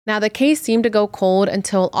Now, the case seemed to go cold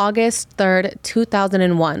until August 3rd,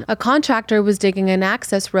 2001. A contractor was digging an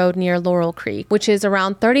access road near Laurel Creek, which is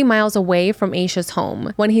around 30 miles away from Asha's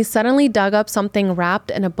home, when he suddenly dug up something wrapped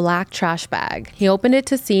in a black trash bag. He opened it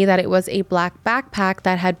to see that it was a black backpack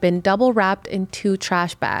that had been double wrapped in 2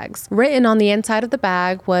 trash bags. Written on the inside of the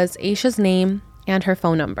bag was Asha's name and her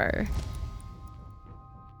phone number.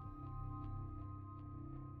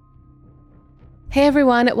 Hey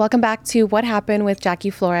everyone, welcome back to What Happened with Jackie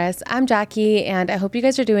Flores. I'm Jackie and I hope you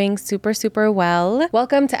guys are doing super well.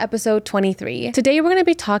 Welcome to episode 23. Today we're going to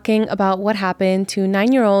be talking about what happened to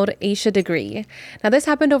 9-year-old Asha Degree. Now this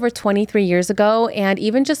happened over 23 years ago, and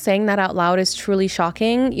even just saying that out loud is truly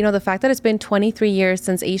shocking. You know, the fact that it's been 23 years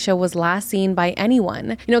since Asha was last seen by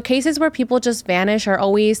anyone. You know, cases where people just vanish are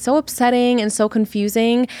always so upsetting and so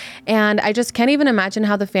confusing, and I just can't even imagine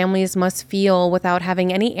how the families must feel without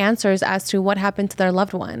having any answers as to what happened to their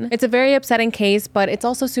loved one. It's a very upsetting case, but it's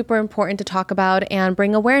also super important to talk about and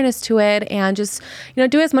bring awareness to it, and just, you know,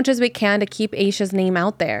 do as much as we can to keep Asha's name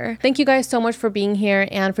out there. Thank you guys so much for being here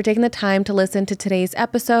and for taking the time to listen to today's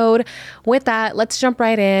episode. With that, let's jump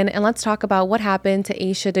right in and let's talk about what happened to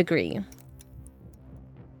Asha Degree.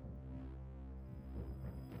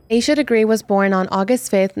 Asha Degree was born on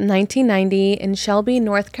August 5th, 1990 in Shelby,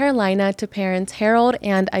 North Carolina to parents Harold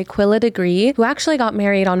and Aquila Degree, who actually got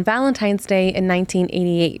married on Valentine's Day in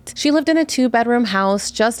 1988. She lived in a 2-bedroom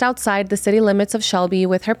house just outside the city limits of Shelby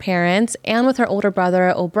with her parents and with her older brother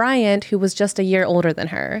O'Brien, who was just a year older than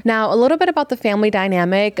her. Now, a little bit about the family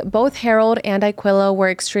dynamic. Both Harold and Aquila were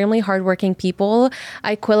extremely hardworking people.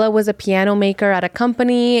 Aquila was a piano maker at a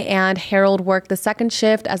company, and Harold worked the second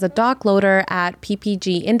shift as a dock loader at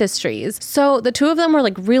PPG Industries. So the two of them were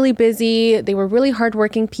like really busy. They were really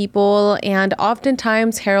hardworking people, and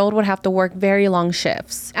oftentimes Harold would have to work very long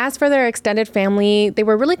shifts. As for their extended family, they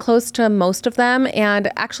were really close to most of them,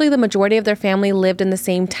 and actually the majority of their family lived in the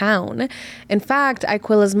same town. In fact,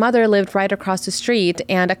 Aquila's mother lived right across the street,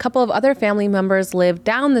 and a couple of other family members lived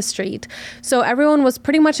down the street. So everyone was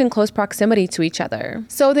pretty much in close proximity to each other.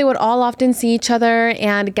 So they would all often see each other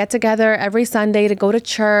and get together every Sunday to go to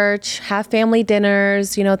church, have family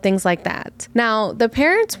dinners, you know, things like that. Now, the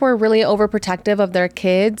parents were really overprotective of their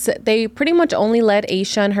kids. They pretty much only let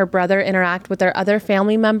Asha and her brother interact with their other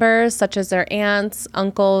family members, such as their aunts,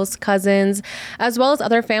 uncles, cousins, as well as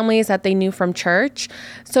other families that they knew from church.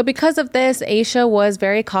 So because of this, Asha was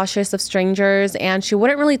very cautious of strangers, and she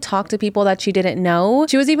wouldn't really talk to people that she didn't know.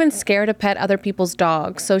 She was even scared to pet other people's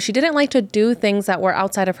dogs, so she didn't like to do things that were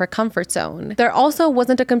outside of her comfort zone. There also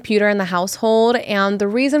wasn't a computer in the household, and the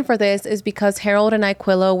reason for this is because Harold and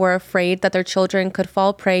Aquila were afraid that their children could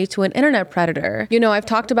fall prey to an internet predator. You know, I've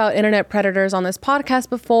talked about internet predators on this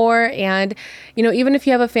podcast before, and, you know, even if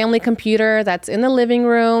you have a family computer that's in the living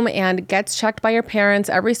room and gets checked by your parents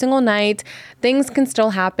every single night, things can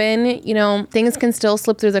still happen. You know, things can still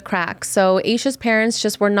slip through the cracks. So Asha's parents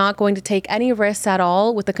just were not going to take any risks at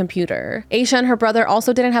all with the computer. Asha and her brother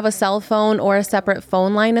also didn't have a cell phone or a separate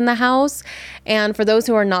phone line in the house. And for those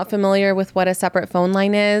who are not familiar with what a separate phone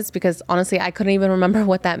line is, because honestly, I couldn't even remember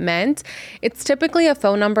what that meant, it's typically a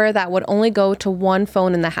phone number that would only go to one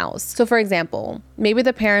phone in the house. So for example, maybe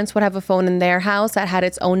the parents would have a phone in their house that had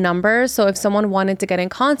its own number. So if someone wanted to get in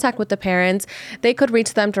contact with the parents, they could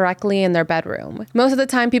reach them directly in their bedroom. Most of the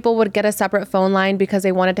time, people would get a separate phone line because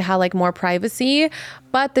they wanted to have like more privacy,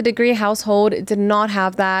 but the Degree household did not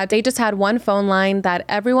have that. They just had one phone line that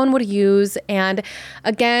everyone would use. And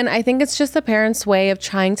again, I think it's just the parents' way of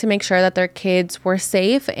trying to make sure that their kids were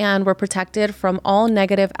safe and were protected from all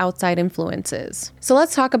negative outside influences. So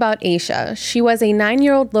let's talk about Asha. She was a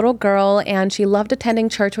 9-year-old little girl, and she loved attending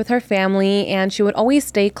church with her family, and she would always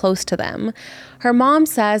stay close to them. Her mom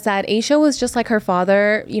says that Asha was just like her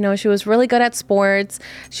father. You know, she was really good at sports,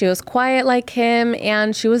 she was quiet like him,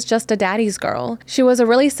 and she was just a daddy's girl. She was a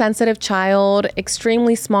really sensitive child,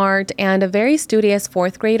 extremely smart, and a very studious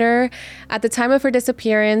 4th grader. At the time of her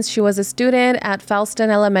disappearance, she was a student at Felston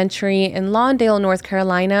Elementary in Lawndale, North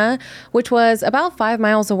Carolina, which was about 5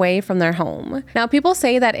 miles away from their home. Now, people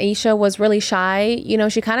say that Asha was really shy. You know,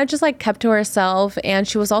 she kind of just like kept to herself, and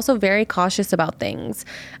she was also very cautious about things.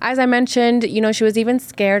 As I mentioned, you know, she was even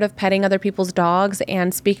scared of petting other people's dogs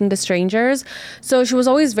and speaking to strangers. So she was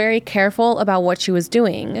always very careful about what she was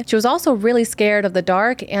doing. She was also really scared of the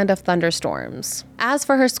dark and of thunderstorms. As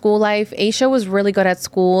for her school life, Asha was really good at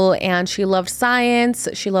school, and she loved science,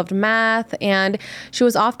 she loved math, and she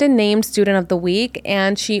was often named Student of the Week,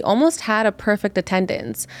 and she almost had a perfect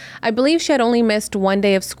attendance. I believe she had only missed one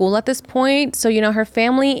day of school at this point, so, you know, her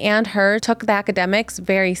family and her took that academics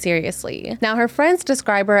very seriously. Now, her friends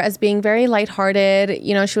describe her as being very lighthearted.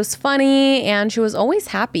 She was funny and she was always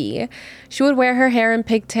happy. She would wear her hair in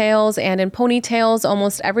pigtails and in ponytails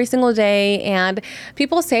almost every single day, and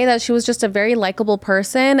people say that she was just a very likable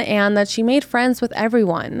person and that she made friends with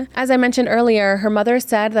everyone. As I mentioned earlier, her mother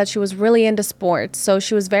said that she was really into sports, so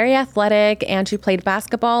she was very athletic and she played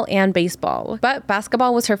basketball and baseball. But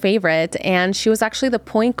basketball was her favorite, and she was actually the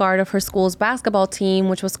point guard of her school's basketball team,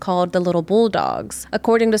 which was called the Little Bulldogs.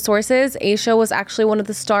 According to sources, Asha was actually one of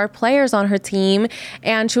the star players on her team,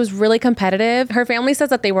 and she was really competitive. Her family says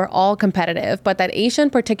that they were all competitive, but that Asha in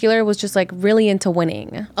particular was just really into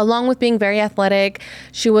winning. Along with being very athletic,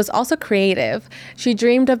 she was also creative. She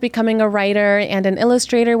dreamed of becoming a writer and an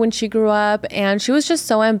illustrator when she grew up, and she was just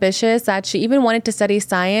so ambitious that she even wanted to study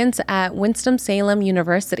science at Winston-Salem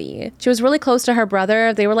University. She was really close to her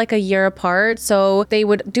brother. They were a year apart, so they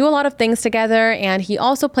would do a lot of things together, and he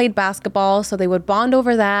also played basketball, so they would bond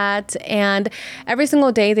over that, and every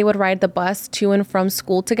single day they would ride the bus to and from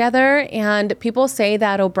school together. And people say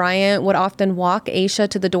that O'Brien would often walk Asha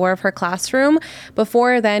to the door of her classroom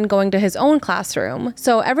before then going to his own classroom.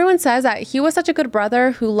 So everyone says that he was such a good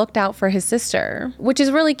brother who looked out for his sister, which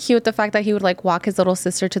is really cute, the fact that he would walk his little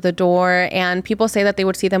sister to the door, and people say that they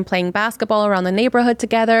would see them playing basketball around the neighborhood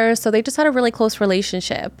together, so they just had a really close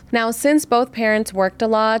relationship. Now, since both parents worked a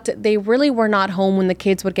lot, they really were not home when the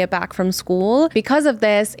kids would get back from school. Because of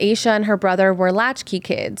this, Asha and her brother were latchkey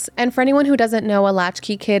kids. And for anyone who doesn't know, a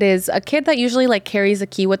latchkey kid is a kid that usually carries a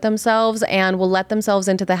key with themselves and will let themselves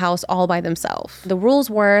into the house all by themselves. The rules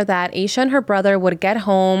were that Asha and her brother would get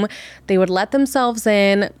home, they would let themselves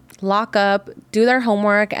in, lock up, do their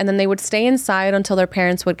homework, and then they would stay inside until their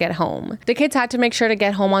parents would get home. The kids had to make sure to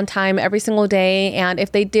get home on time every single day, and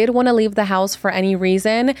if they did want to leave the house for any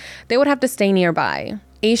reason, they would have to stay nearby.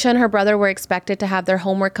 Asha and her brother were expected to have their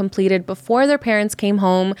homework completed before their parents came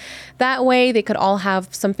home. That way, they could all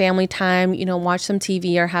have some family time, watch some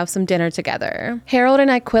TV or have some dinner together. Harold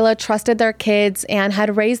and Aquila trusted their kids and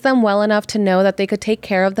had raised them well enough to know that they could take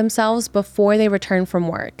care of themselves before they returned from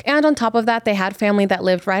work. And on top of that, they had family that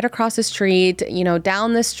lived right across the street,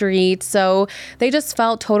 down the street, so they just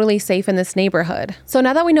felt totally safe in this neighborhood. So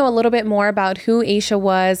now that we know a little bit more about who Asha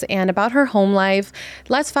was and about her home life,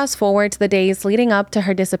 let's fast forward to the days leading up to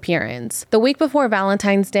her disappearance. The week before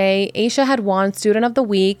Valentine's Day, Asha had won Student of the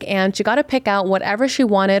Week, and she got to pick out whatever she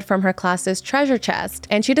wanted from her class's treasure chest,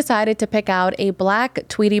 and she decided to pick out a black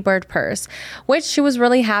Tweety Bird purse, which she was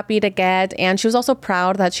really happy to get, and she was also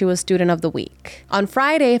proud that she was Student of the Week. On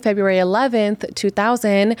Friday, February 11th,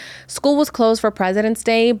 2000, school was closed for President's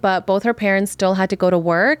Day, but both her parents still had to go to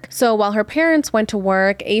work. So while her parents went to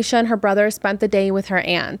work, Asha and her brother spent the day with her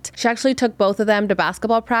aunt. She actually took both of them to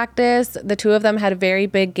basketball practice. The two of them had very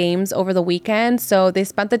big games over the weekend, so they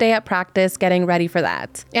spent the day at practice getting ready for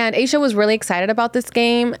that. And Asha was really excited about this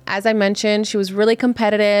game. As I mentioned, she was really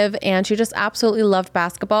competitive and she just absolutely loved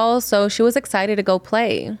basketball, so she was excited to go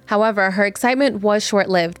play. However, her excitement was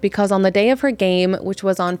short-lived because on the day of her game, which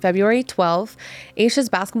was on February 12th, Asha's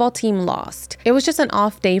basketball team lost. It was just an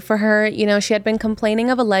off day for her. She had been complaining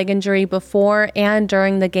of a leg injury before and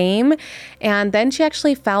during the game, and then she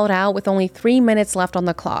actually fouled out with only 3 minutes left on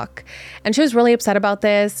the clock. And she was really upset about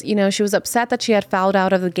this. She was upset that she had fouled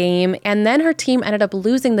out of the game, and then her team ended up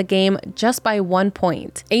losing the game just by 1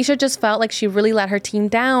 point. Asha just felt like she really let her team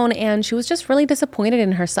down, and she was just really disappointed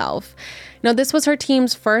in herself. This was her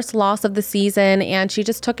team's first loss of the season, and she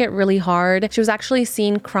just took it really hard. She was actually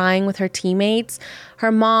seen crying with her teammates.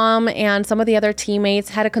 Her mom and some of the other teammates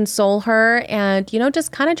had to console her and,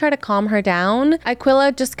 just kind of try to calm her down.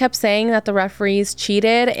 Aquila just kept saying that the referees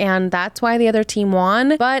cheated and that's why the other team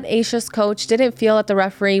won. But Asha's coach didn't feel that the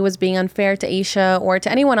referee was being unfair to Asha or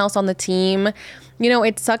to anyone else on the team.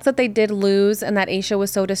 It sucks that they did lose and that Asha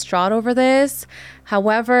was so distraught over this.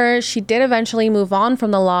 However, she did eventually move on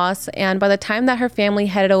from the loss, and by the time that her family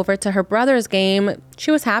headed over to her brother's game,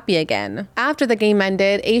 she was happy again. After the game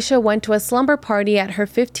ended, Asha went to a slumber party at her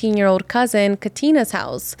 15-year-old cousin, Katina's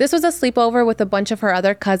house. This was a sleepover with a bunch of her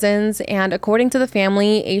other cousins, and according to the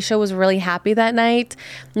family, Asha was really happy that night.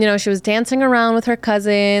 She was dancing around with her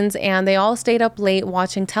cousins, and they all stayed up late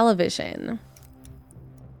watching television.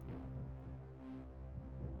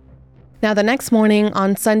 Now, the next morning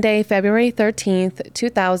on Sunday, February 13th,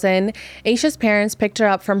 2000, Asha's parents picked her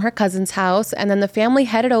up from her cousin's house, and then the family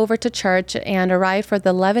headed over to church and arrived for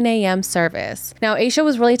the 11 a.m. service. Now, Asha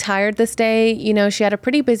was really tired this day. She had a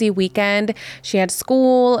pretty busy weekend. She had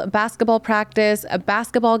school, basketball practice, a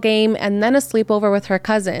basketball game, and then a sleepover with her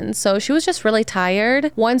cousin. So she was just really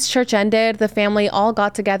tired. Once church ended, the family all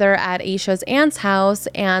got together at Asha's aunt's house,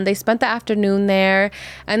 and they spent the afternoon there,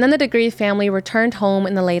 and then the Degree family returned home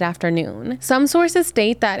in the late afternoon. Some sources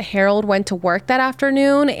state that Harold went to work that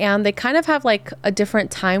afternoon, and they kind of have like a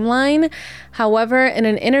different timeline. However, in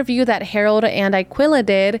an interview that Harold and Aquila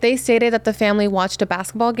did, they stated that the family watched a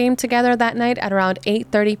basketball game together that night at around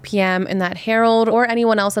 8:30 p.m. and that Harold or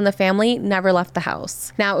anyone else in the family never left the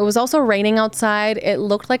house. Now, it was also raining outside. It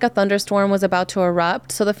looked like a thunderstorm was about to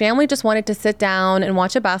erupt, so the family just wanted to sit down and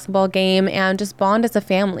watch a basketball game and just bond as a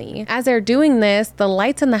family. As they're doing this, the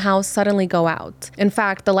lights in the house suddenly go out. In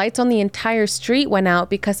fact, the lights on the entire street went out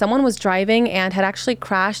because someone was driving and had actually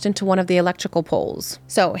crashed into one of the electrical poles.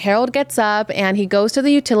 So Harold gets up and he goes to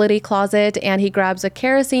the utility closet and he grabs a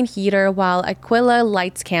kerosene heater while Aquila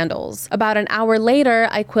lights candles. About an hour later,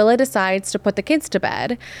 Aquila decides to put the kids to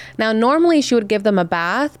bed. Now, normally she would give them a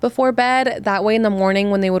bath before bed. That way in the morning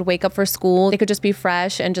when they would wake up for school, they could just be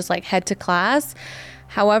fresh and just like head to class.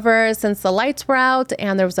 However, since the lights were out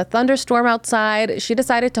and there was a thunderstorm outside, she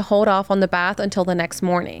decided to hold off on the bath until the next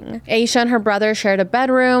morning. Asha and her brother shared a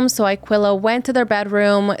bedroom, so Aquila went to their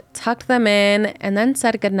bedroom, tucked them in, and then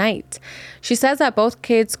said goodnight. She says that both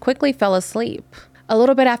kids quickly fell asleep. A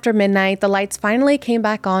little bit after midnight, the lights finally came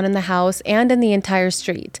back on in the house and in the entire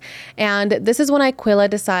street. And this is when Aquila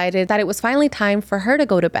decided that it was finally time for her to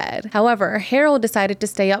go to bed. However, Harold decided to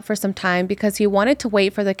stay up for some time because he wanted to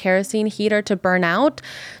wait for the kerosene heater to burn out.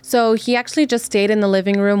 So he actually just stayed in the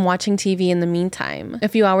living room watching TV in the meantime. A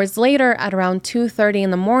few hours later, at around 2:30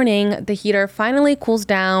 in the morning, the heater finally cools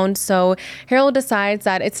down. So Harold decides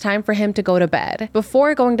that it's time for him to go to bed.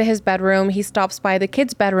 Before going to his bedroom, he stops by the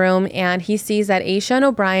kids' bedroom and he sees that Asha and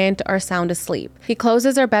O'Brien are sound asleep. He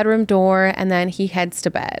closes their bedroom door and then he heads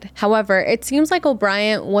to bed. However, it seems like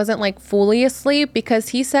O'Brien wasn't like fully asleep because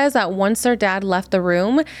he says that once their dad left the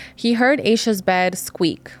room, he heard Asha's bed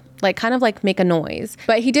squeak, like kind of like make a noise.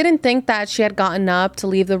 But he didn't think that she had gotten up to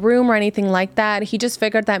leave the room or anything like that. He just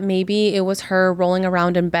figured that maybe it was her rolling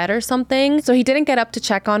around in bed or something. So he didn't get up to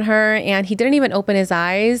check on her and he didn't even open his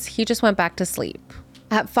eyes. He just went back to sleep.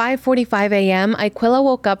 At 5:45 a.m., Aquila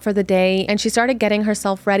woke up for the day and she started getting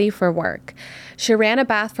herself ready for work. She ran a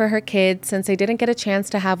bath for her kids since they didn't get a chance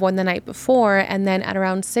to have one the night before, and then at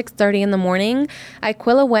around 6:30 in the morning,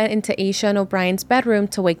 Aquila went into Asha and O'Brien's bedroom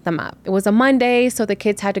to wake them up. It was a Monday, so the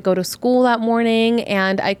kids had to go to school that morning,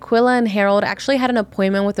 and Aquila and Harold actually had an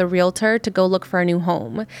appointment with a realtor to go look for a new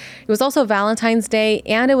home. It was also Valentine's Day,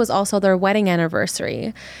 and it was also their wedding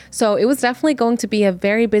anniversary. So it was definitely going to be a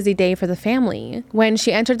very busy day for the family. When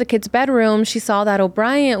she entered the kids' bedroom, she saw that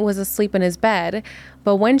O'Brien was asleep in his bed.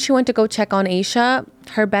 But when she went to go check on Asha,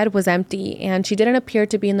 her bed was empty and she didn't appear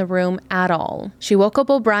to be in the room at all. She woke up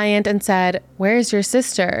O'Brien and said, "Where's your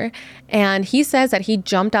sister?" And he says that he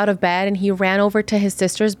jumped out of bed and he ran over to his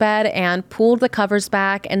sister's bed and pulled the covers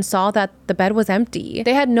back and saw that the bed was empty.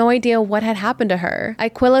 They had no idea what had happened to her.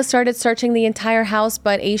 Aquila started searching the entire house,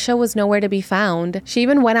 but Asha was nowhere to be found. She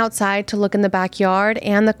even went outside to look in the backyard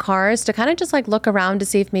and the cars to kind of just like look around to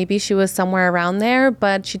see if maybe she was somewhere around there,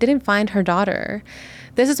 but she didn't find her daughter.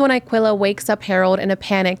 This is when Aquila wakes up Harold in a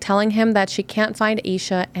panic, telling him that she can't find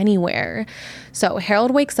Asha anywhere. So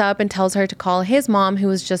Harold wakes up and tells her to call his mom, who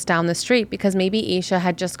was just down the street, because maybe Asha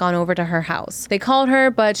had just gone over to her house. They called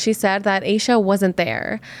her, but she said that Asha wasn't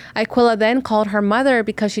there. Aquila then called her mother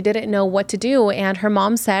because she didn't know what to do, and her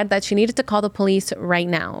mom said that she needed to call the police right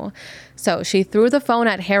now. So she threw the phone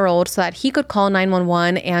at Harold so that he could call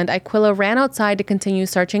 911, and Aquila ran outside to continue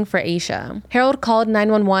searching for Asha. Harold called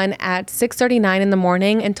 911 at 6:39 in the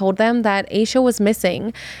morning and told them that Asha was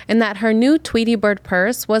missing and that her new Tweety Bird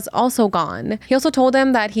purse was also gone. He also told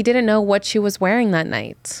them that he didn't know what she was wearing that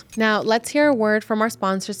night. Now, let's hear a word from our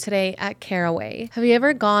sponsors today at Caraway. Have you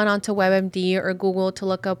ever gone onto WebMD or Google to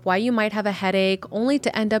look up why you might have a headache only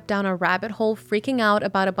to end up down a rabbit hole freaking out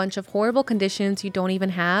about a bunch of horrible conditions you don't even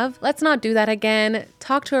have? Let's not do that again.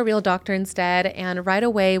 Talk to a real doctor instead, and right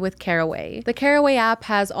away with Caraway. The Caraway app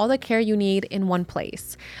has all the care you need in one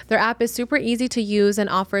place. Their app is super easy to use reviews and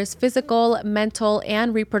offers physical, mental,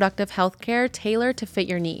 and reproductive health care tailored to fit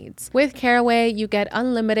your needs. With Caraway, you get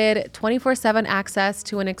unlimited 24/7 access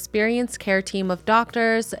to an experienced care team of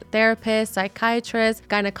doctors, therapists, psychiatrists,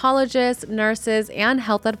 gynecologists, nurses, and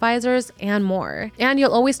health advisors, and more. And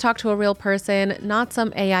you'll always talk to a real person, not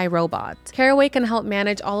some AI robot. Caraway can help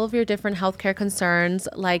manage all of your different healthcare concerns,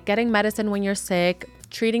 like getting medicine when you're sick,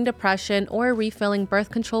 treating depression, or refilling birth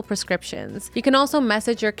control prescriptions. You can also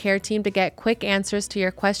message your care team to get quick answers to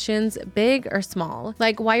your questions, big or small,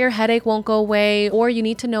 like why your headache won't go away, or you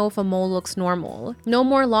need to know if a mole looks normal. No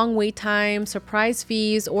more long wait time, surprise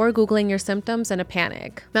fees, or Googling your symptoms in a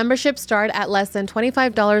panic. Memberships start at less than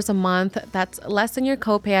 $25 a month. That's less than your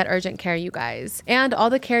copay at urgent care, you guys. And all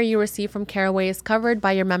the care you receive from Caraway is covered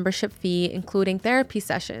by your membership fee, including therapy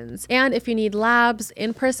sessions. And if you need labs,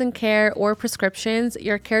 in-person care, or prescriptions,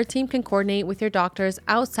 your care team can coordinate with your doctors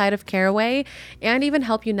outside of Caraway and even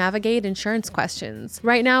help you navigate insurance questions.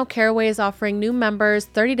 Right now, Caraway is offering new members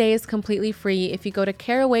 30 days completely free if you go to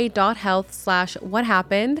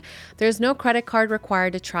caraway.health/whathappened. There's no credit card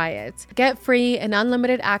required to try it. Get free and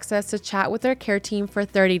unlimited access to chat with their care team for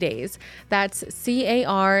 30 days. That's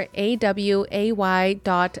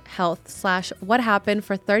caraway.health/whathappened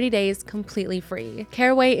for 30 days completely free.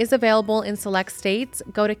 Caraway is available in select states.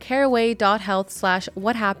 Go to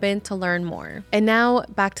caraway.health/whathappened to learn more. And now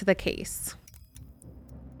back to the case.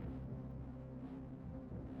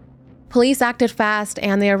 Police acted fast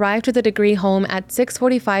and they arrived to the Degree home at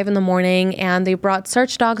 6:45 in the morning, and they brought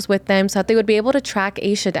search dogs with them so that they would be able to track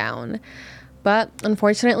Asha down. But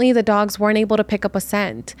unfortunately, the dogs weren't able to pick up a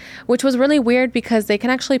scent, which was really weird because they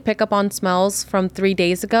can actually pick up on smells from 3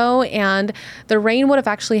 days ago, and the rain would have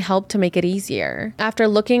actually helped to make it easier. After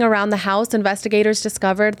looking around the house, investigators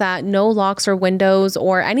discovered that no locks or windows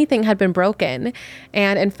or anything had been broken.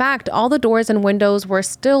 And in fact, all the doors and windows were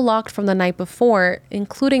still locked from the night before,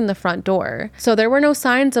 including the front door. So there were no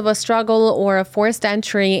signs of a struggle or a forced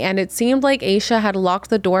entry, and it seemed like Asha had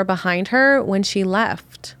locked the door behind her when she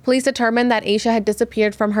left. Police determined that Asha had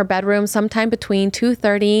disappeared from her bedroom sometime between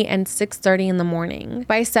 2:30 and 6:30 in the morning.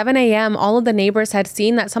 By 7 a.m., all of the neighbors had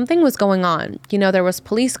seen that something was going on. You know, there was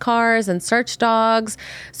police cars and search dogs,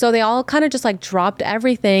 so they all kind of just like dropped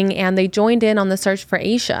everything and they joined in on the search for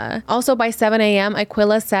Asha. Also by 7 a.m.,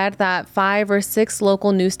 Aquila said that 5 or 6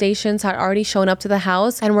 local news stations had already shown up to the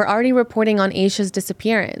house and were already reporting on Asha's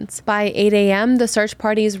disappearance. By 8 a.m., the search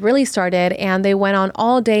parties really started and they went on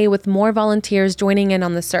all day with more volunteers joining in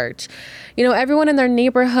on the search. You know, everyone in their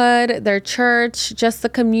neighborhood, their church, just the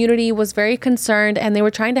community was very concerned and they were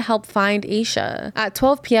trying to help find Asha. At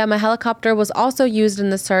 12 p.m., a helicopter was also used in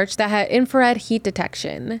the search that had infrared heat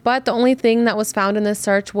detection. But the only thing that was found in this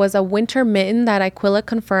search was a winter mitten that Aquila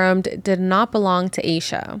confirmed did not belong to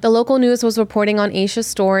Asha. The local news was reporting on Asha's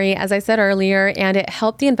story, as I said earlier, and it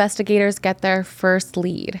helped the investigators get their first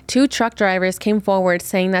lead. 2 truck drivers came forward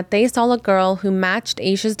saying that they saw a girl who matched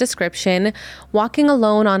Asha's description walking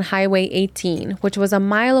alone on Highway 18, which was a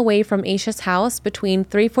mile away from Asha's house between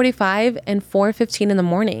 3:45 and 4:15 in the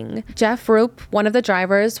morning. Jeff Roop, one of the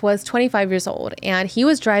drivers, was 25 years old, and he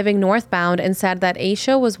was driving northbound and said that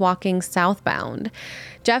Asha was walking southbound.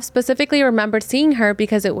 Jeff specifically remembered seeing her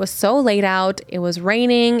because it was so late out, it was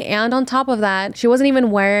raining, and on top of that, she wasn't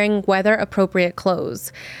even wearing weather-appropriate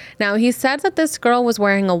clothes. Now, he said that this girl was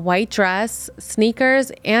wearing a white dress,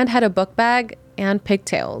 sneakers, and had a book bag and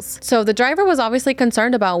pigtails. So the driver was obviously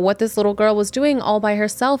concerned about what this little girl was doing all by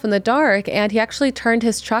herself in the dark, and he actually turned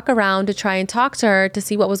his truck around to try and talk to her to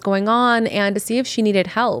see what was going on and to see if she needed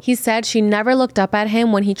help. He said she never looked up at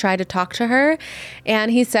him when he tried to talk to her, and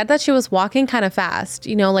he said that she was walking kind of fast,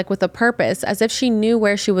 you know, like with a purpose, as if she knew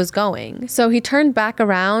where she was going. So he turned back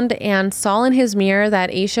around and saw in his mirror that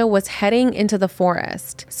Asha was heading into the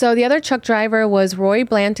forest. So the other truck driver was Roy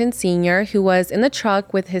Blanton Sr., who was in the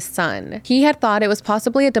truck with his son. He had thought it was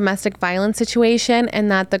possibly a domestic violence situation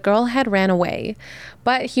and that the girl had ran away.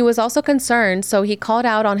 But he was also concerned, so he called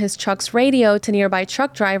out on his truck's radio to nearby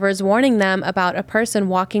truck drivers, warning them about a person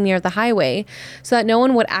walking near the highway so that no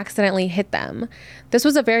one would accidentally hit them. This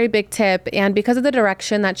was a very big tip, and because of the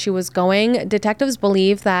direction that she was going, detectives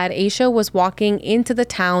believed that Asha was walking into the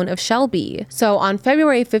town of Shelby. So on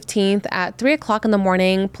February 15th at 3 o'clock in the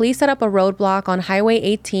morning, police set up a roadblock on Highway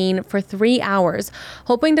 18 for 3 hours,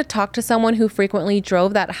 hoping to talk to someone who frequently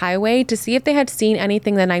drove that highway to see if they had seen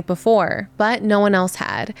anything the night before, but no one else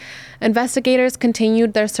had. Investigators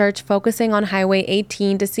continued their search, focusing on Highway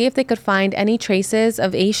 18 to see if they could find any traces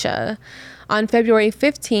of Asha. On February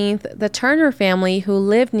 15th, the Turner family, who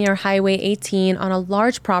lived near Highway 18 on a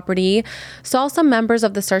large property, saw some members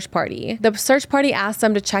of the search party. The search party asked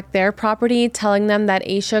them to check their property, telling them that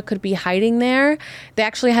Asha could be hiding there. They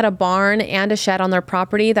actually had a barn and a shed on their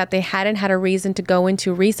property that they hadn't had a reason to go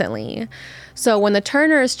into recently. So when the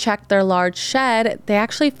Turners checked their large shed, they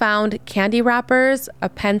actually found candy wrappers, a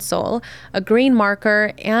pencil, a green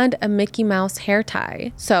marker, and a Mickey Mouse hair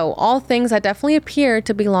tie. So all things that definitely appeared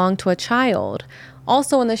to belong to a child.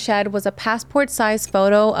 Also in the shed was a passport-sized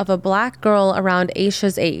photo of a black girl around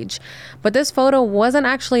Asha's age. But this photo wasn't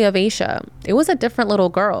actually of Asha. It was a different little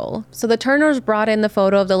girl. So the Turners brought in the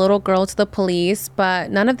photo of the little girl to the police,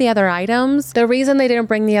 but none of the other items. The reason they didn't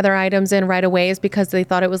bring the other items in right away is because they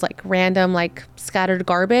thought it was like random, like scattered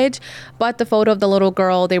garbage. But the photo of the little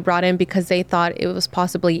girl they brought in because they thought it was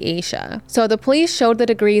possibly Asha. So the police showed the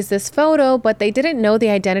Degrees this photo, but they didn't know the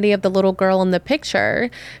identity of the little girl in the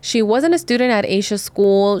picture. She wasn't a student at Asha's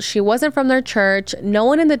school. She wasn't from their church. No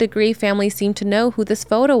one in the Degree family seemed to know who this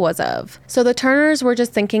photo was of. So the Turners were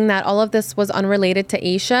just thinking that all of this was unrelated to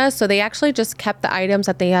Asha, so they actually just kept the items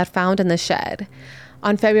that they had found in the shed.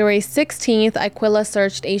 On February 16th, Aquila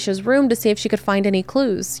searched Asha's room to see if she could find any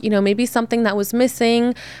clues. Maybe something that was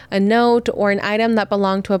missing, a note, or an item that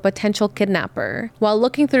belonged to a potential kidnapper. While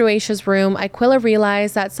looking through Asha's room, Aquila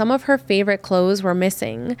realized that some of her favorite clothes were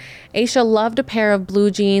missing. Asha loved a pair of blue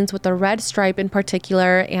jeans with a red stripe in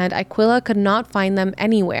particular, and Aquila could not find them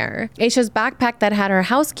anywhere. Asha's backpack that had her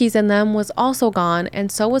house keys in them was also gone,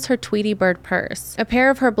 and so was her Tweety Bird purse. A pair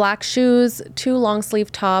of her black shoes, 2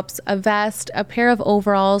 long-sleeve tops, a vest, a pair of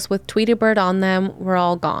overalls with Tweety Bird on them were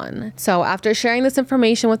all gone. So after sharing this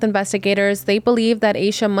information with investigators, they believed that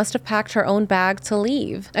Asha must have packed her own bag to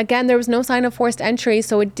leave. Again, there was no sign of forced entry,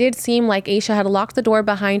 so it did seem like Asha had locked the door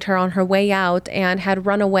behind her on her way out and had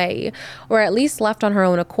run away, or at least left on her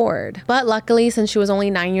own accord. But luckily, since she was only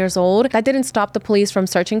 9 years old, that didn't stop the police from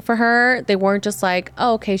searching for her. They weren't just like,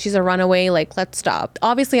 oh, okay, she's a runaway, like, let's stop.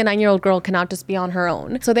 Obviously, a 9-year-old girl cannot just be on her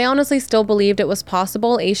own. So they honestly still believed it was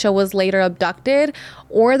possible Asha was later abducted,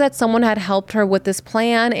 or that someone had helped her with this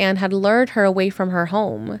plan and had lured her away from her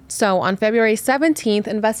home. So on February 17th,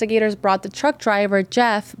 investigators brought the truck driver,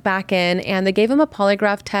 Jeff, back in, and they gave him a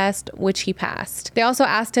polygraph test, which he passed. They also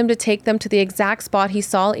asked him to take them to the exact spot he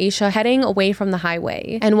saw Asha heading away from the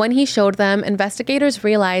highway. And when he showed them, investigators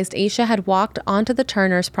realized Asha had walked onto the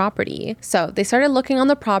Turner's property. So they started looking on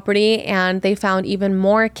the property, and they found even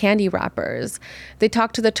more candy wrappers. They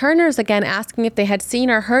talked to the Turners again, asking if they had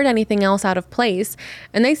seen or heard anything else out of place,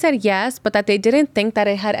 and they said yes, but that they didn't think that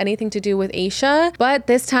it had anything to do with Asha. But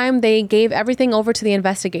this time they gave everything over to the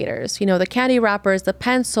investigators. The candy wrappers, the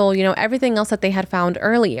pencil, everything else that they had found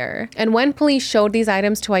earlier. And when police showed these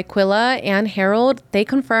items to Aquila and Harold, they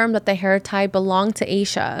confirmed that the hair tie belonged to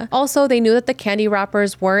Asha. Also, they knew that the candy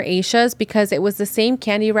wrappers were Asha's because it was the same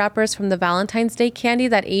candy wrappers from the Valentine's Day candy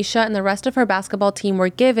that Asha and the rest of her basketball team were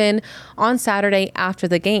given on Saturday after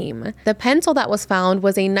the game. The pencil that was found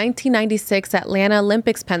was a 1996 Atlanta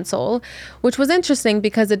Olympics pencil, which was interesting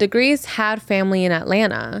because the Degrees had family in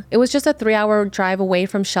Atlanta. It was just a 3-hour drive away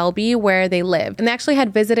from Shelby where they lived, and they actually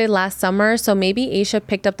had visited last summer, so maybe Asha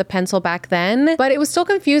picked up the pencil back then. But it was still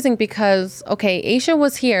confusing because, okay, Asha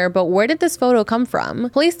was here, but where did this photo come from?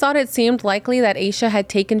 Police thought it seemed likely that Asha had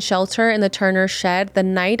taken shelter in the Turner shed the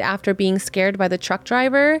night after being scared by the truck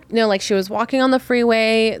driver. Like she was walking on the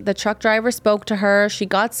freeway, the truck driver spoke to her, she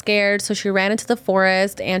got scared, so she ran into the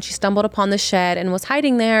forest and she stumbled upon the shed and was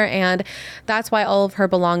hiding there, and that's why all of her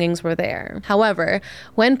belongings were there. However,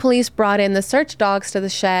 when police brought in the search dogs to the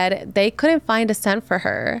shed, they couldn't find a scent for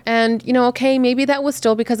her. And, okay, maybe that was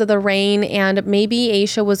still because of the rain, and maybe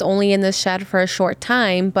Asha was only in the shed for a short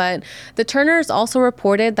time, but the Turners also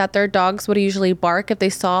reported that their dogs would usually bark if they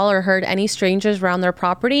saw or heard any strangers around their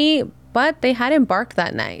property, but they hadn't barked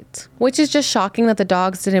that night, which is just shocking that the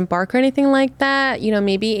dogs didn't bark or anything like that.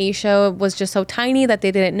 Maybe Asha was just so tiny that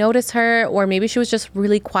they didn't notice her, or maybe she was just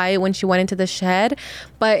really quiet when she went into the shed,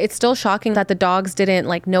 but it's still shocking that the dogs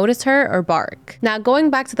didn't notice her or bark. Now, going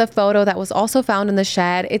back to the photo that was also found in the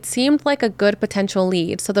shed, it seemed like a good potential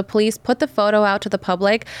lead, so the police put the photo out to the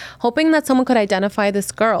public, hoping that someone could identify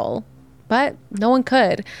this girl. But no one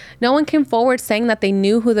could. No one came forward saying that they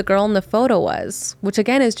knew who the girl in the photo was, which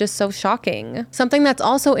again is just so shocking. Something that's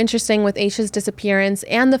also interesting with Asha's disappearance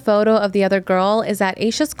and the photo of the other girl is that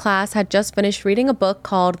Asha's class had just finished reading a book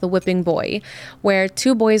called The Whipping Boy, where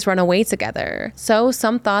 2 boys run away together. So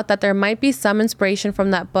some thought that there might be some inspiration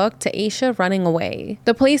from that book to Asha running away.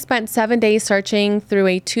 The police spent 7 days searching through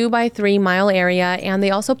a 2-by-3 mile area, and they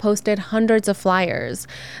also posted hundreds of flyers.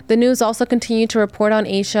 The news also continued to report on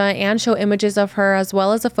Asha and show images of her as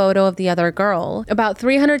well as a photo of the other girl. About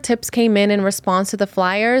 300 tips came in response to the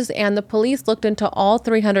flyers, and the police looked into all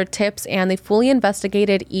 300 tips and they fully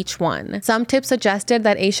investigated each one. Some tips suggested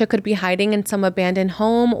that Asha could be hiding in some abandoned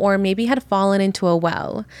home or maybe had fallen into a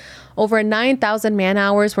well. Over 9,000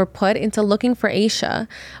 man-hours were put into looking for Asha,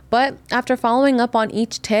 but after following up on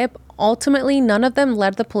each tip, ultimately, none of them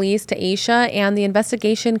led the police to Asha and the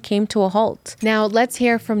investigation came to a halt. Now, let's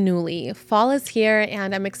hear from Nuuly. Fall is here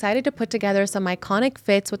and I'm excited to put together some iconic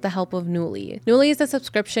fits with the help of Nuuly. Nuuly is a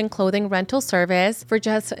subscription clothing rental service. For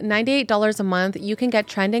just $98 a month, you can get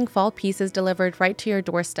trending fall pieces delivered right to your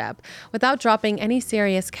doorstep without dropping any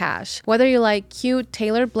serious cash. Whether you like cute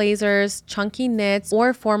tailored blazers, chunky knits,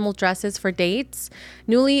 or formal dresses for dates,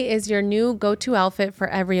 Nuuly is your new go-to outfit for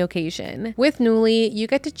every occasion. With Nuuly, you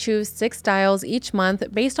get to choose 6 styles each month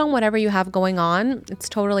based on whatever you have going on. It's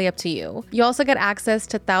totally up to you. You also get access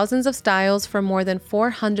to thousands of styles from more than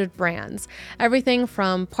 400 brands. Everything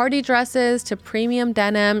from party dresses to premium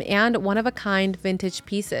denim and one-of-a-kind vintage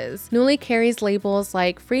pieces. Nuuly carries labels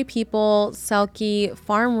like Free People, Selkie,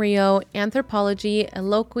 Farm Rio, Anthropologie,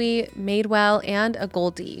 Eloquii, Madewell, and a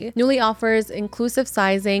Goldie. Nuuly offers inclusive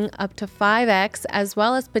sizing up to 5X as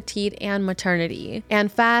well as petite and maternity. And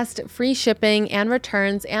fast, free shipping and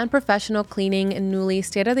returns and professional cleaning in Nuuly's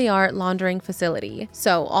state-of-the-art laundering facility.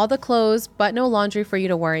 So all the clothes, but no laundry for you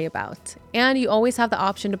to worry about. And you always have the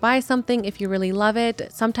option to buy something if you really love it,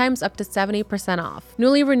 sometimes up to 70% off.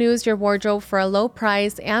 Nuuly renews your wardrobe for a low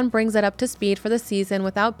price and brings it up to speed for the season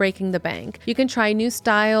without breaking the bank. You can try new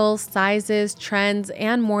styles, sizes, trends,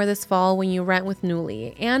 and more this fall when you rent with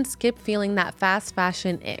Nuuly and skip feeling that fast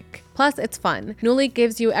fashion ick. Plus, it's fun. Nuuly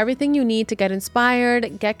gives you everything you need to get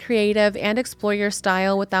inspired, get creative, and explore your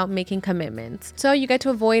style without making commitments. So you get to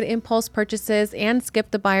avoid impulse purchases and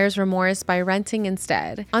skip the buyer's remorse by renting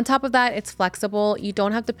instead. On top of that, it's flexible. You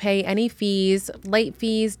don't have to pay any fees, late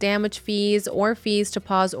fees, damage fees, or fees to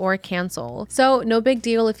pause or cancel. So no big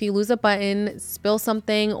deal if you lose a button, spill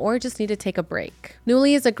something, or just need to take a break.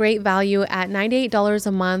 Nuuly is a great value at $98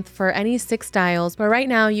 a month for any 6 styles, but right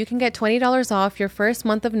now you can get $20 off your first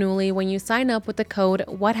month of Nuuly when you sign up with the code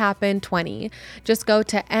WhatHappened20. Just go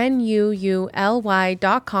to nuuly.com,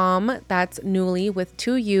 that's Nuuly with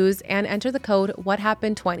 2 U's, and enter the code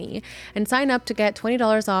WhatHappened20 and sign up to get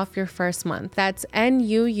 $20 off your first month. That's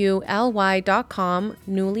nuuly.com,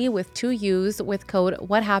 Nuuly with 2 U's with code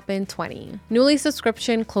WhatHappened20. Nuuly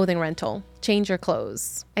subscription clothing rental. Change your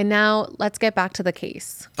clothes. And now let's get back to the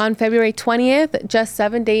case. On February 20th, just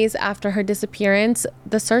 7 days after her disappearance,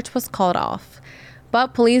 the search was called off.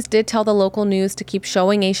 But police did tell the local news to keep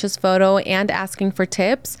showing Asha's photo and asking for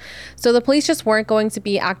tips. So the police just weren't going to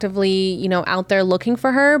be actively, out there looking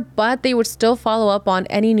for her, but they would still follow up on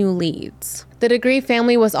any new leads. The Degree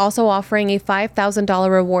family was also offering a $5,000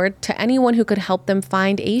 reward to anyone who could help them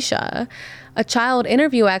find Asha. A child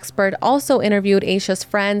interview expert also interviewed Asha's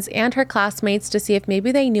friends and her classmates to see if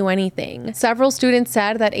maybe they knew anything. Several students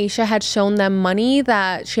said that Asha had shown them money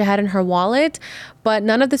that she had in her wallet, but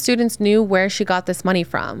none of the students knew where she got this money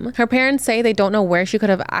from. Her parents say they don't know where she could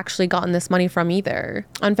have actually gotten this money from either.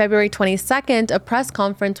 On February 22nd, a press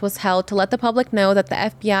conference was held to let the public know that the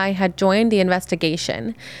FBI had joined the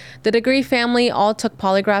investigation. The Degree family all took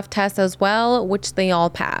polygraph tests as well, which they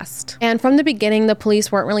all passed. And from the beginning, the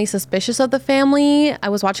police weren't really suspicious of the family. I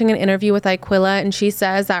was watching an interview with Aquila and she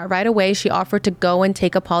says that right away she offered to go and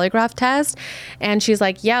take a polygraph test. And she's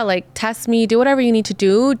like, yeah, test me, do whatever you need to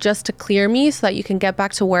do just to clear me so that you can get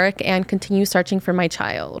back to work and continue searching for my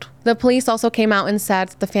child. The police also came out and said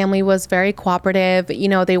the family was very cooperative.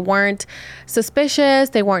 They weren't suspicious.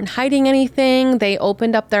 They weren't hiding anything. They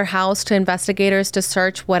opened up their house to investigators to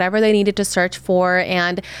search whatever they needed to search for.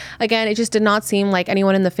 And again, it just did not seem like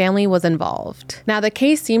anyone in the family was involved. Now, the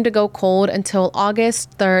case seemed to go cold until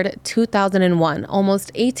August 3rd, 2001,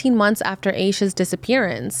 almost 18 months after Asha's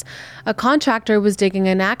disappearance. A contractor was digging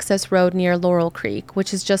an access road near Laurel Creek,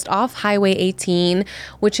 which is just off Highway 18,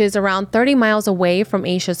 which is around 30 miles away from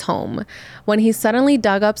Asha's home, when he suddenly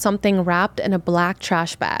dug up something wrapped in a black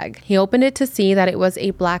trash bag. He opened it to see that it was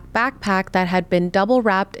a black backpack that had been double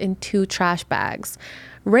wrapped in 2 trash bags.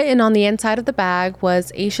 Written on the inside of the bag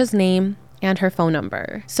was Asha's name and her phone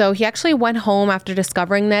number. So he actually went home after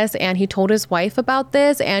discovering this and he told his wife about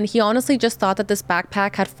this, and he honestly just thought that this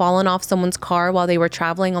backpack had fallen off someone's car while they were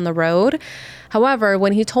traveling on the road. However,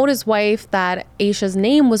 when he told his wife that Asha's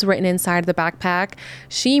name was written inside the backpack,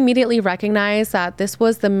 she immediately recognized that this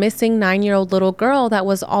was the missing 9-year-old little girl that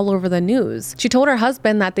was all over the news. She told her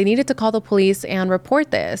husband that they needed to call the police and report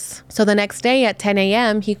this. So the next day at 10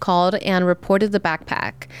 a.m., he called and reported the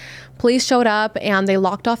backpack. Police showed up and they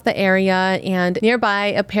locked off the area, and nearby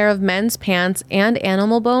a pair of men's pants and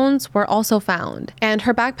animal bones were also found. And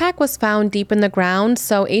her backpack was found deep in the ground,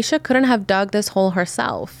 so Asha couldn't have dug this hole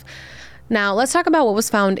herself. Now, let's talk about what was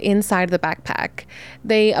found inside the backpack.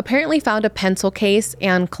 They apparently found a pencil case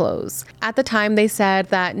and clothes. At the time, they said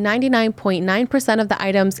that 99.9% of the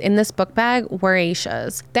items in this book bag were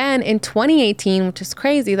Asha's. Then in 2018, which is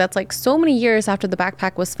crazy, that's like so many years after the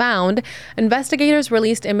backpack was found, investigators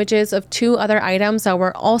released images of 2 other items that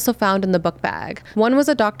were also found in the book bag. One was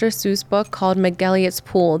a Dr. Seuss book called McElligot's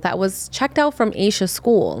Pool that was checked out from Asha's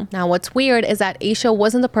school. Now, what's weird is that Asha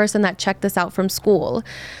wasn't the person that checked this out from school.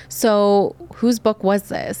 So whose book was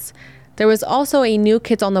this? There was also a New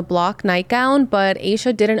Kids on the Block nightgown, but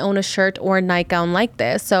Asha didn't own a shirt or a nightgown like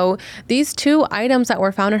this, so these 2 items that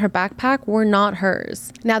were found in her backpack were not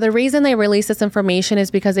hers. Now, the reason they released this information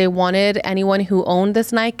is because they wanted anyone who owned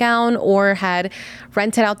this nightgown or had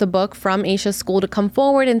rented out the book from Asha's school to come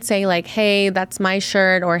forward and say like, hey, that's my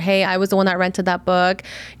shirt, or hey, I was the one that rented that book,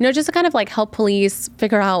 just to kind of like help police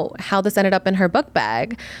figure out how this ended up in her book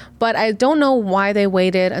bag. But I don't know why they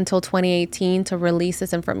waited until 2018 to release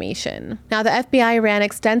this information. Now, the FBI ran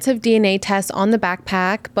extensive DNA tests on the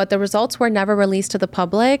backpack, but the results were never released to the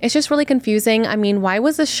public. It's just really confusing. I mean, why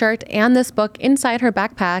was this shirt and this book inside her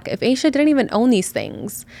backpack if Asha didn't even own these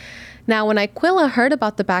things? Now, when Aquila heard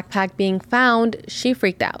about the backpack being found, she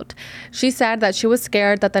freaked out. She said that she was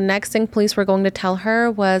scared that the next thing police were going to tell her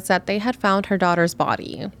was that they had found her daughter's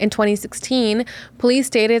body. In 2016, police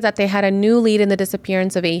stated that they had a new lead in the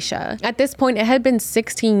disappearance of Asha. At this point, it had been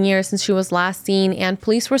 16 years since she was last seen, and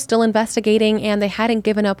police were still investigating, and they hadn't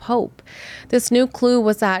given up hope. This new clue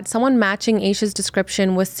was that someone matching Asha's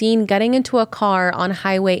description was seen getting into a car on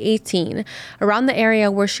Highway 18, around the area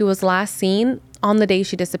where she was last seen on the day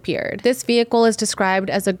she disappeared. This vehicle is described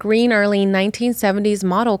as a green early 1970s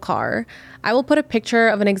model car. I will put a picture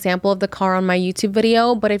of an example of the car on my YouTube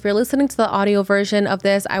video, but if you're listening to the audio version of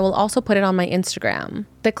this, I will also put it on my Instagram.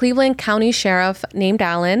 The Cleveland County Sheriff, named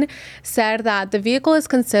Allen, said that the vehicle is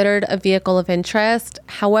considered a vehicle of interest.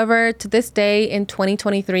 However, to this day in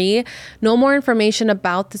 2023, no more information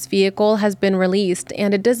about this vehicle has been released,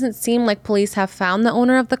 and it doesn't seem like police have found the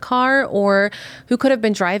owner of the car or who could have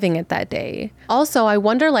been driving it that day. Also, I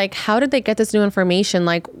wonder, how did they get this new information?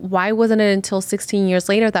 Why wasn't it until 16 years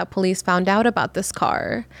later that police found out about this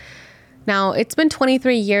car? Now, it's been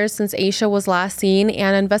 23 years since Asha was last seen,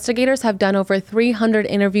 and investigators have done over 300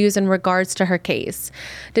 interviews in regards to her case.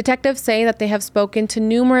 Detectives say that they have spoken to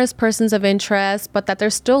numerous persons of interest, but that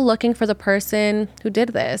they're still looking for the person who did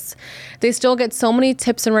this. They still get so many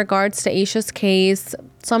tips in regards to Asha's case.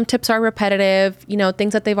 Some tips are repetitive,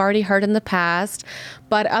 things that they've already heard in the past,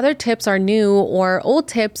 but other tips are new or old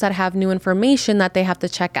tips that have new information that they have to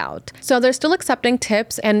check out. So they're still accepting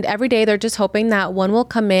tips, and every day they're just hoping that one will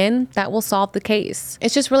come in that will solve the case.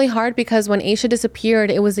 It's just really hard because when Asha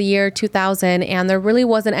disappeared, it was the year 2000, and there really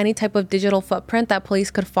wasn't any type of digital footprint that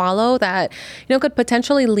police could follow that, could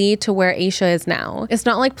potentially lead to where Asha is now. It's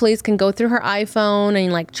not like police can go through her iPhone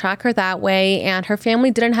and track her that way, and her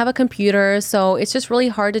family didn't have a computer, so it's just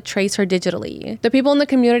really hard to trace her digitally. The people in the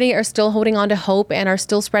community are still holding on to hope and are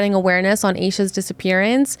still spreading awareness on Asha's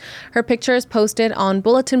disappearance. Her picture is posted on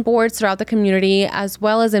bulletin boards throughout the community as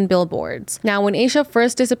well as in billboards. Now, when Asha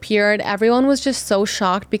first disappeared, everyone was just so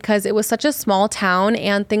shocked because it was such a small town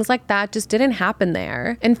and things like that just didn't happen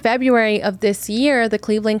there. In February of this year, the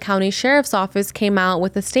Cleveland County Sheriff's Office came out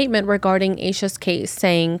with a statement regarding Asha's case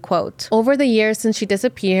saying, quote, "Over the years since she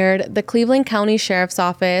disappeared, the Cleveland County Sheriff's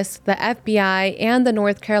Office, the FBI, and the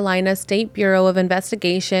North Carolina State Bureau of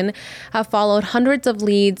Investigation have followed hundreds of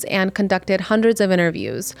leads and conducted hundreds of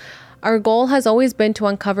interviews. Our goal has always been to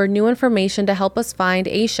uncover new information to help us find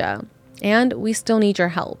Asha. And we still need your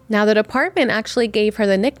help." Now, the department actually gave her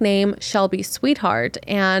the nickname Shelby Sweetheart,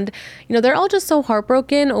 and they're all just so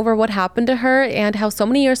heartbroken over what happened to her and how so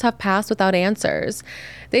many years have passed without answers.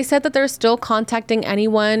 They said that they're still contacting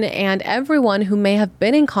anyone and everyone who may have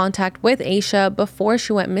been in contact with Asha before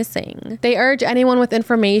she went missing. They urge anyone with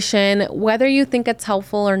information, whether you think it's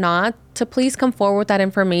helpful or not, to please come forward with that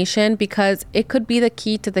information because it could be the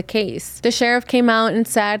key to the case. The sheriff came out and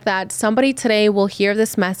said that somebody today will hear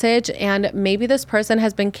this message, and maybe this person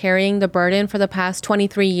has been carrying the burden for the past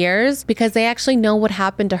 23 years because they actually know what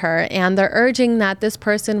happened to her, and they're urging that this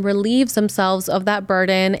person relieves themselves of that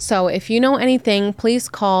burden. So if you know anything, please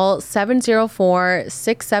call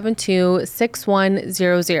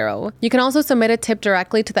 704-672-6100. You can also submit a tip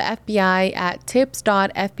directly to the FBI at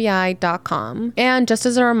tips.fbi.com. And just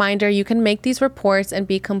as a reminder, you you can make these reports and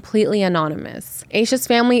be completely anonymous. Asha's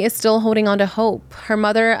family is still holding on to hope. Her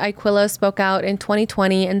mother, Aquila, spoke out in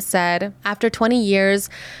 2020 and said, "After 20 years,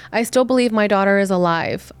 I still believe my daughter is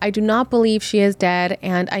alive. I do not believe she is dead,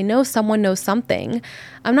 and I know someone knows something.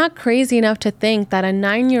 I'm not crazy enough to think that a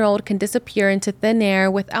 9-year-old can disappear into thin air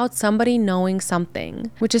without somebody knowing something,"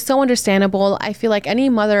 which is so understandable. I feel like any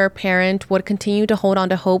mother or parent would continue to hold on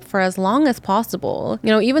to hope for as long as possible.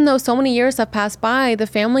 Even though so many years have passed by, the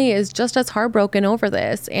family is just as heartbroken over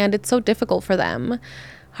this, and it's so difficult for them.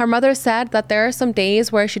 Her mother said that there are some days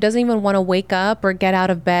where she doesn't even want to wake up or get out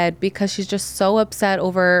of bed because she's just so upset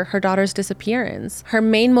over her daughter's disappearance. Her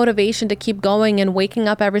main motivation to keep going and waking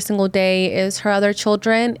up every single day is her other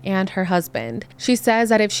children and her husband. She says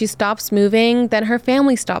that if she stops moving, then her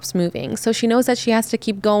family stops moving. So she knows that she has to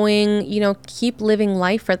keep going, keep living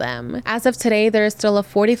life for them. As of today, there is still a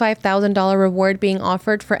 $45,000 reward being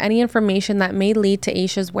offered for any information that may lead to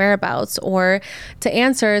Asha's whereabouts or to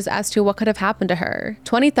answers as to what could have happened to her.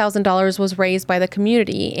 $20,000 was raised by the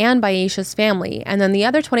community and by Asha's family, and then the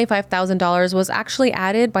other $25,000 was actually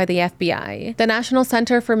added by the FBI. The National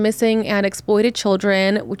Center for Missing and Exploited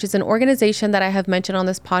Children, which is an organization that I have mentioned on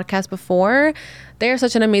this podcast before, they are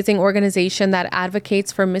such an amazing organization that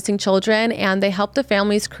advocates for missing children, and they help the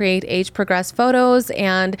families create age-progressed photos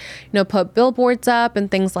and, put billboards up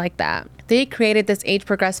and things like that. They created this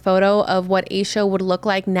age-progressed photo of what Asha would look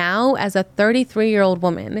like now as a 33-year-old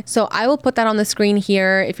woman. So I will put that on the screen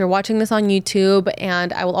here if you're watching this on YouTube,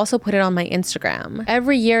 and I will also put it on my Instagram.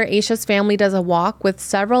 Every year, Asha's family does a walk with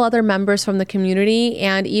several other members from the community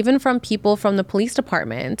and even from people from the police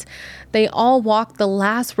department. They all walk the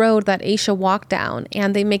last road that Asha walked down,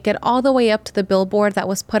 and they make it all the way up to the billboard that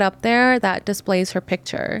was put up there that displays her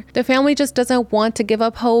picture. The family just doesn't want to give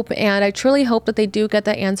up hope, and I truly hope that they do get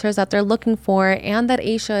the answers that they're looking for and that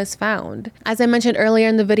Asha is found. As I mentioned earlier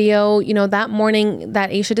in the video, that morning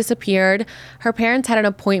that Asha disappeared, her parents had an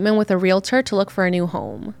appointment with a realtor to look for a new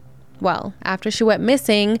home. Well, after she went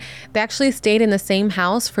missing, they actually stayed in the same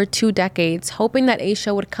house for 2 decades, hoping that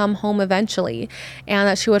Asha would come home eventually and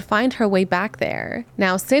that she would find her way back there.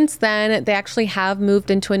 Now, since then, they actually have moved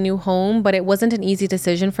into a new home, but it wasn't an easy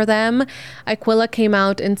decision for them. Aquila came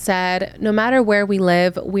out and said, "No matter where we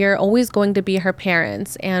live, we are always going to be her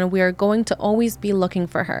parents, and we are going to always be looking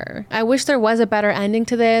for her." I wish there was a better ending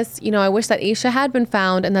to this. I wish that Asha had been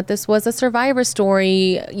found and that this was a survivor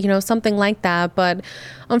story, something like that, but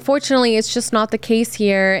unfortunately, it's just not the case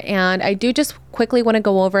here, and I do just quickly want to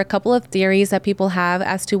go over a couple of theories that people have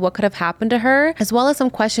as to what could have happened to her, as well as some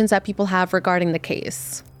questions that people have regarding the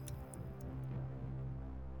case.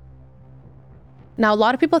 Now, a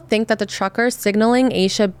lot of people think that the trucker signaling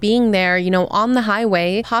Asha being there, on the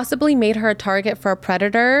highway possibly made her a target for a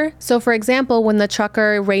predator. So for example, when the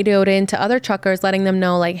trucker radioed in to other truckers letting them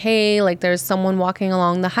know hey, there's someone walking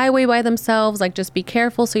along the highway by themselves, just be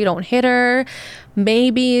careful so you don't hit her.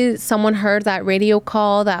 Maybe someone heard that radio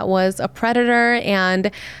call that was a predator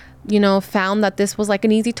and found that this was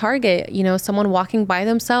an easy target, someone walking by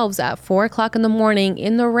themselves at 4 o'clock in the morning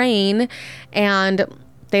in the rain, and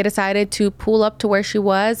they decided to pull up to where she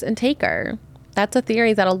was and take her. That's a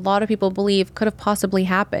theory that a lot of people believe could have possibly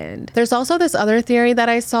happened. There's also this other theory that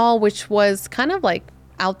I saw, which was kind of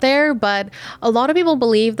out there, but a lot of people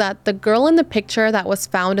believe that the girl in the picture that was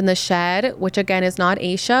found in the shed, which again is not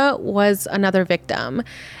Asha, was another victim,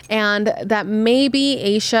 and that maybe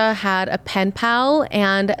Asha had a pen pal,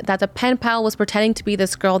 and that the pen pal was pretending to be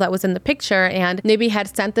this girl that was in the picture, and maybe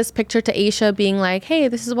had sent this picture to Asha being like, "Hey,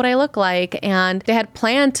 this is what I look like," and they had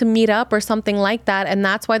planned to meet up or something like that, and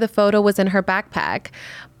that's why the photo was in her backpack.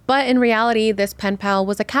 But in reality, this pen pal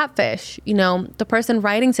was a catfish. The person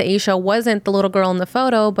writing to Asha wasn't the little girl in the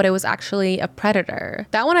photo, but it was actually a predator.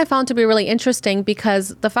 That one I found to be really interesting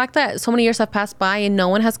because the fact that so many years have passed by and no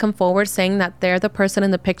one has come forward saying that they're the person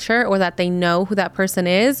in the picture or that they know who that person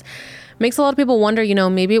is makes a lot of people wonder,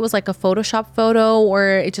 maybe it was a Photoshop photo or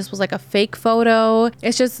it just was a fake photo.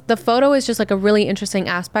 It's just, the photo is just a really interesting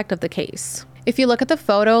aspect of the case. If you look at the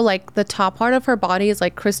photo, the top part of her body is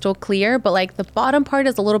crystal clear, but the bottom part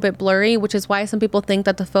is a little bit blurry, which is why some people think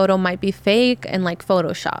that the photo might be fake and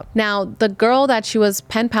Photoshop. Now, the girl that she was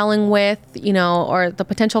pen paling with, or the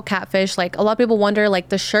potential catfish, a lot of people wonder,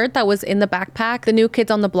 the shirt that was in the backpack, the New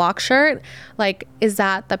Kids on the Block shirt, is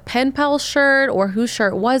that the pen pal shirt or whose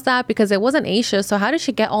shirt was that? Because it wasn't Asha, so how did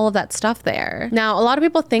she get all of that stuff there? Now, a lot of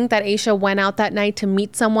people think that Asha went out that night to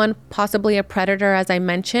meet someone, possibly a predator, as I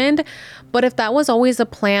mentioned, but if if that was always a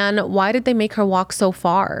plan, why did they make her walk so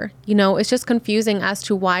far? It's just confusing as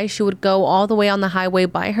to why she would go all the way on the highway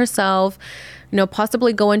by herself,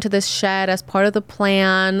 possibly go into this shed as part of the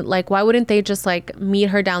plan. Like, why wouldn't they just like meet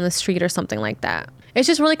her down the street or something like that? It's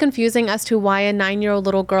just really confusing as to why a 9-year-old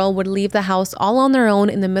little girl would leave the house all on their own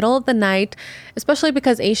in the middle of the night, especially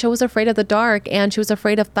because Asha was afraid of the dark and she was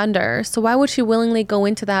afraid of thunder. So why would she willingly go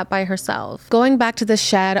into that by herself? Going back to the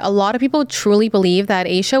shed, a lot of people truly believe that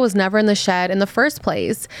Asha was never in the shed in the first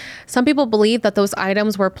place. Some people believe that those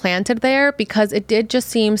items were planted there because it did just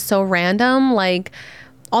seem so random, like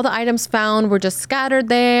all the items found were just scattered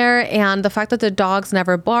there, and the fact that the dogs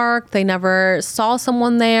never barked, they never saw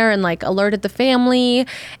someone there and like alerted the family,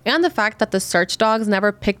 and the fact that the search dogs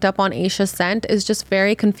never picked up on Asha's scent is just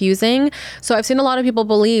very confusing. So I've seen a lot of people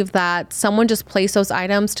believe that someone just placed those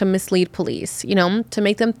items to mislead police, to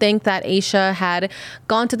make them think that Asha had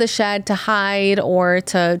gone to the shed to hide or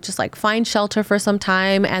to just like find shelter for some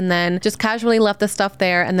time and then just casually left the stuff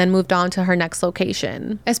there and then moved on to her next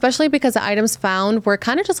location. Especially because the items found were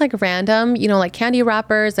kind of just like random, like candy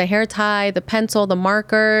wrappers, the hair tie, the pencil, the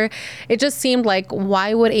marker. It just seemed like,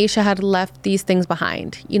 why would Asha have left these things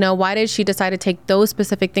behind? Why did she decide to take those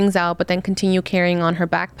specific things out but then continue carrying on her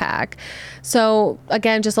backpack? So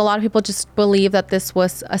again, just a lot of people just believe that this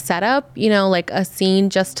was a setup, like a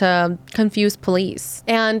scene just to confuse police.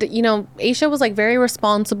 And Asha was like very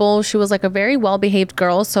responsible. She was like a very well-behaved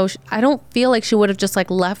girl, so I don't feel like she would have just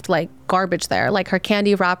like left like garbage there, like her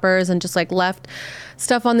candy wrappers, and just like left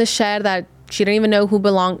stuff on the shed that she didn't even know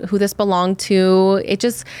who this belonged to.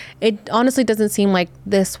 It honestly doesn't seem like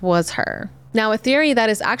this was her. Now, a theory that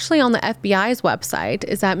is actually on the FBI's website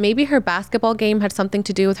is that maybe her basketball game had something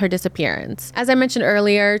to do with her disappearance. As I mentioned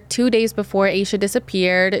earlier, 2 days before Asha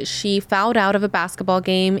disappeared, she fouled out of a basketball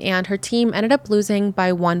game and her team ended up losing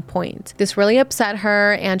by 1 point. This really upset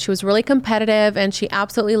her, and she was really competitive, and she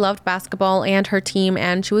absolutely loved basketball and her team,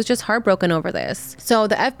 and she was just heartbroken over this. So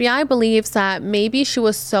the FBI believes that maybe she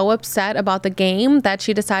was so upset about the game that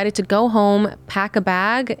she decided to go home, pack a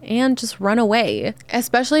bag, and just run away.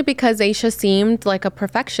 Especially because Asha seemed like a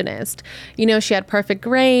perfectionist. She had perfect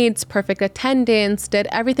grades, perfect attendance, did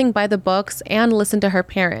everything by the books, and listened to her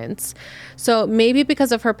parents. So maybe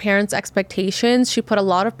because of her parents' expectations, she put a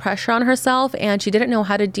lot of pressure on herself and she didn't know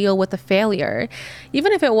how to deal with the failure,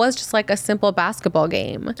 even if it was just like a simple basketball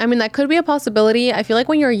game. I mean, that could be a possibility. I feel like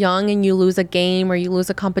when you're young and you lose a game or you lose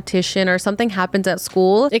a competition or something happens at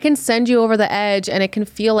school, it can send you over the edge and it can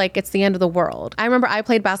feel like it's the end of the world. I remember I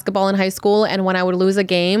played basketball in high school, and when I would lose a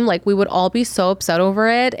game, like we would all be so upset over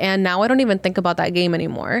it, and now I don't even think about that game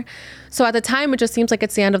anymore. So at the time, it just seems like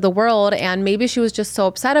it's the end of the world, and maybe she was just so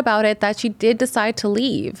upset about it that she did decide to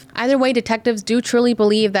leave. Either way, detectives do truly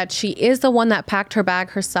believe that she is the one that packed her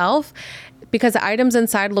bag herself, because the items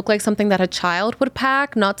inside look like something that a child would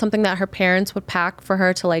pack, not something that her parents would pack for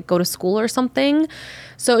her to like go to school or something.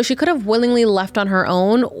 So she could have willingly left on her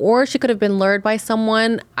own, or she could have been lured by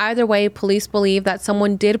someone. Either way, police believe that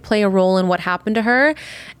someone did play a role in what happened to her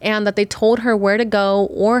and that they told her where to go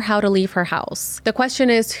or how to leave her house. The question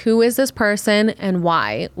is, who is this person and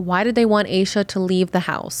why? Why did they want Asha to leave the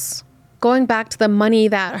house? Going back to the money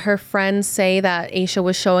that her friends say that Asha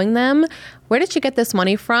was showing them, where did she get this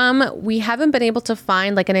money from? We haven't been able to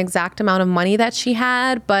find like an exact amount of money that she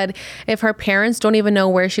had, but if her parents don't even know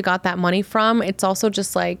where she got that money from, it's also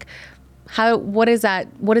just like, what is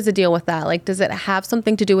the deal with that? Like, does it have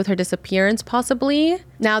something to do with her disappearance possibly?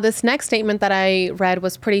 Now, this next statement that I read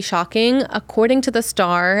was pretty shocking. According to the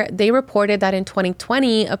Star, they reported that in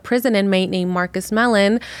 2020, a prison inmate named Marcus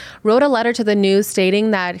Mellon wrote a letter to the news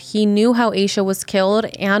stating that he knew how Asha was killed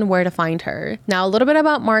and where to find her. Now, a little bit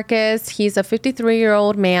about Marcus. He's a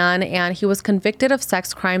 53-year-old man, and he was convicted of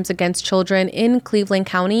sex crimes against children in Cleveland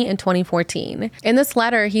County in 2014. In this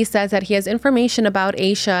letter, he says that he has information about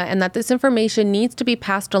Asha and that this information needs to be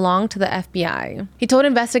passed along to the FBI. He told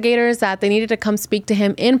investigators that they needed to come speak to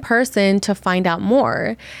him in person to find out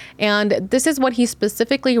more. And this is what he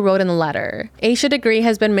specifically wrote in the letter. Asha Degree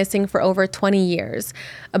has been missing for over 20 years.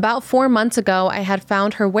 About 4 months ago, I had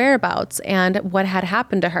found her whereabouts and what had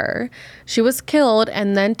happened to her. She was killed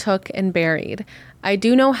and then took and buried. I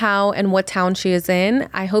do know how and what town she is in.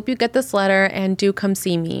 I hope you get this letter and do come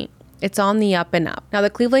see me. It's on the up and up. Now, the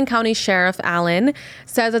Cleveland County Sheriff, Allen,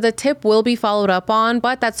 said that the tip will be followed up on,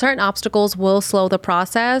 but that certain obstacles will slow the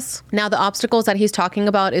process. Now, the obstacles that he's talking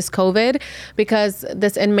about is COVID, because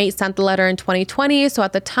this inmate sent the letter in 2020. So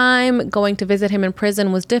at the time, going to visit him in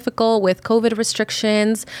prison was difficult with COVID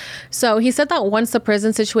restrictions. So he said that once the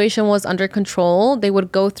prison situation was under control, they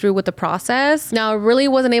would go through with the process. Now, I really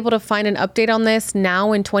wasn't able to find an update on this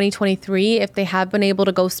now in 2023 if they have been able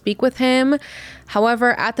to go speak with him.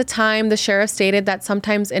 However, at the time, the sheriff stated that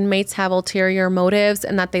sometimes inmates have ulterior motives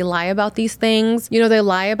and that they lie about these things. They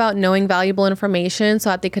lie about knowing valuable information so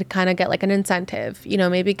that they could kind of get like an incentive,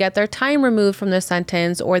 maybe get their time removed from their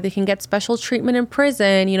sentence, or they can get special treatment in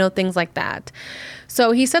prison, things like that.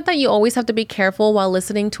 So he said that you always have to be careful while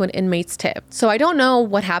listening to an inmate's tip. So I don't know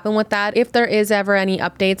what happened with that. If there is ever any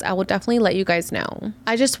updates, I will definitely let you guys know.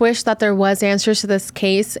 I just wish that there was answers to this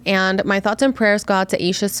case, and my thoughts and prayers go out to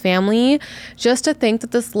Asha's family. Just to think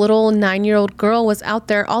that this little 9-year-old girl was out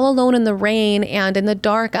there all alone in the rain and in the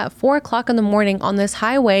dark at 4 o'clock in the morning on this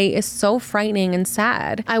highway is so frightening and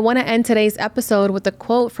sad. I want to end today's episode with a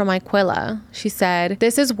quote from Aquila. She said,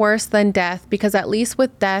 "This is worse than death because at least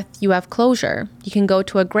with death you have closure. You can go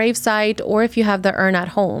to a gravesite, or if you have the urn at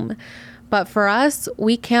home. But for us,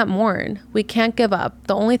 we can't mourn. We can't give up.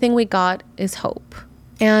 The only thing we got is hope."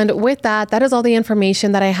 And with that, that is all the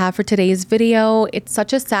information that I have for today's video. It's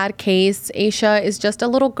such a sad case. Asha is just a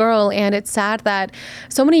little girl, and it's sad that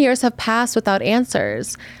so many years have passed without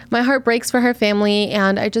answers. My heart breaks for her family,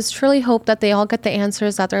 and I just truly hope that they all get the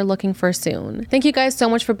answers that they're looking for soon. Thank you guys so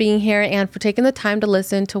much for being here and for taking the time to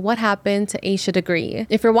listen to what happened to Asha Degree.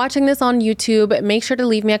 If you're watching this on YouTube, make sure to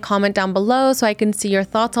leave me a comment down below so I can see your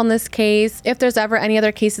thoughts on this case. If there's ever any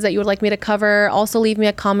other cases that you would like me to cover, also leave me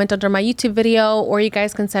a comment under my YouTube video, or you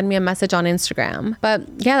guys can send me a message on Instagram. But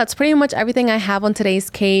yeah, that's pretty much everything I have on today's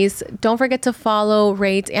case. Don't forget to follow,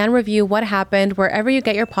 rate, and review What Happened wherever you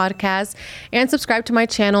get your podcasts, and subscribe to my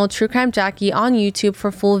channel, True Crime Jackie, on YouTube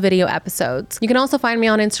for full video episodes. You can also find me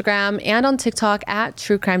on Instagram and on TikTok at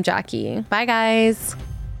True Crime Jackie. Bye guys.